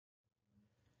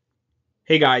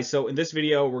Hey guys, so in this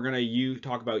video, we're going to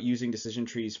talk about using decision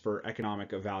trees for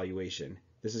economic evaluation.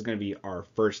 This is going to be our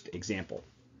first example.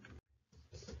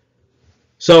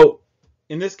 So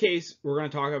in this case, we're going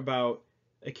to talk about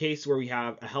a case where we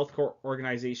have a healthcare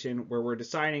organization where we're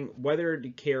deciding whether to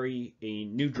carry a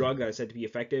new drug that is said to be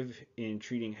effective in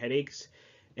treating headaches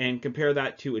and compare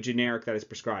that to a generic that is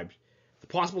prescribed. The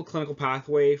possible clinical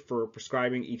pathway for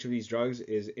prescribing each of these drugs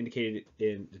is indicated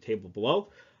in the table below.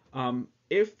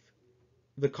 If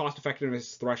the cost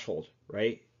effectiveness threshold,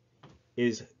 right,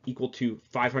 is equal to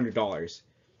 $500,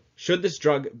 should this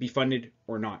drug be funded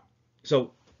or not?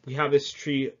 So we have this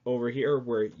tree over here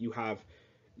where you have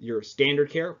your standard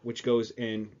care, which goes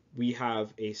in, we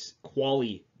have a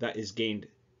quality that is gained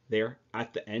there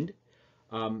at the end.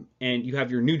 And you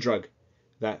have your new drug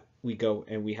that we go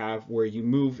and we have where you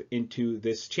move into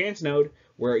this chance node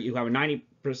where you have a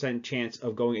 90% chance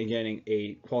of going and getting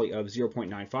a quality of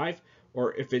 0.95,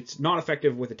 or if it's not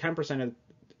effective with a 10%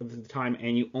 of the time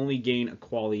and you only gain a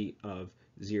quality of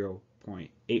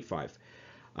 0.85.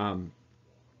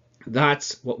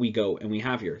 That's what we go and we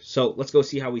have here. So let's go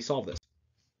see how we solve this.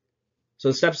 So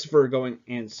the steps for going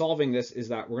and solving this is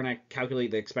that we're going to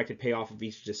calculate the expected payoff of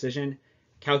each decision,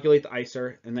 calculate the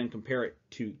ICER, and then compare it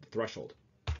to the threshold.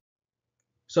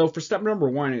 So for step number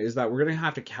one is that we're going to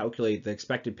have to calculate the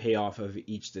expected payoff of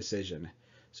each decision.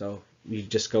 So we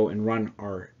just go and run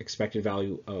our expected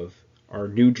value of our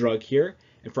new drug here.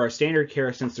 And for our standard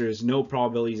care, since there's no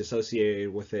probabilities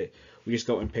associated with it, we just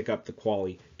go and pick up the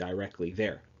quality directly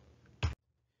there.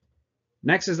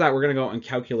 Next is that we're going to go and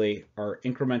calculate our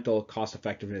incremental cost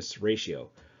effectiveness ratio.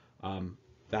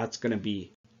 That's going to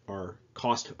be our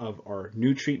cost of our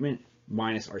new treatment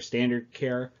minus our standard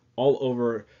care all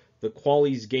over the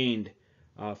qualities gained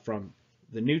from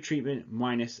the new treatment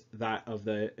minus that of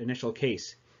the initial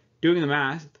case. Doing the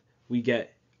math, we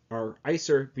get our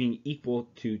ICER being equal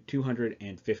to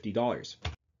 $250.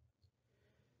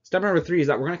 Step number three is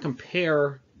that we're going to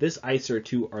compare this ICER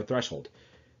to our threshold.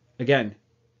 Again,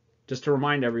 just to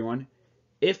remind everyone,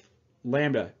 if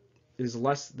lambda is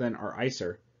less than our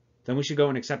ICER, then we should go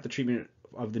and accept the treatment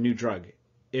of the new drug.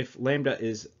 If lambda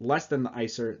is less than the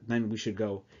ICER, then we should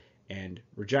go and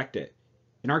reject it.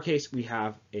 In our case, we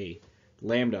have a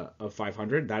lambda of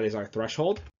 500. That is our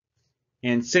threshold.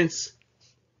 And since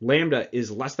lambda is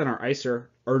less than our ICER,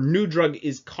 our new drug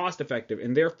is cost effective,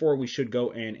 and therefore we should go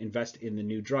and invest in the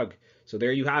new drug. So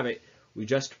there you have it. We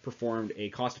just performed a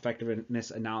cost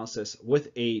effectiveness analysis with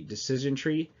a decision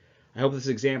tree. I hope this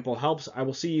example helps. I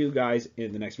will see you guys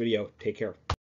in the next video. Take care.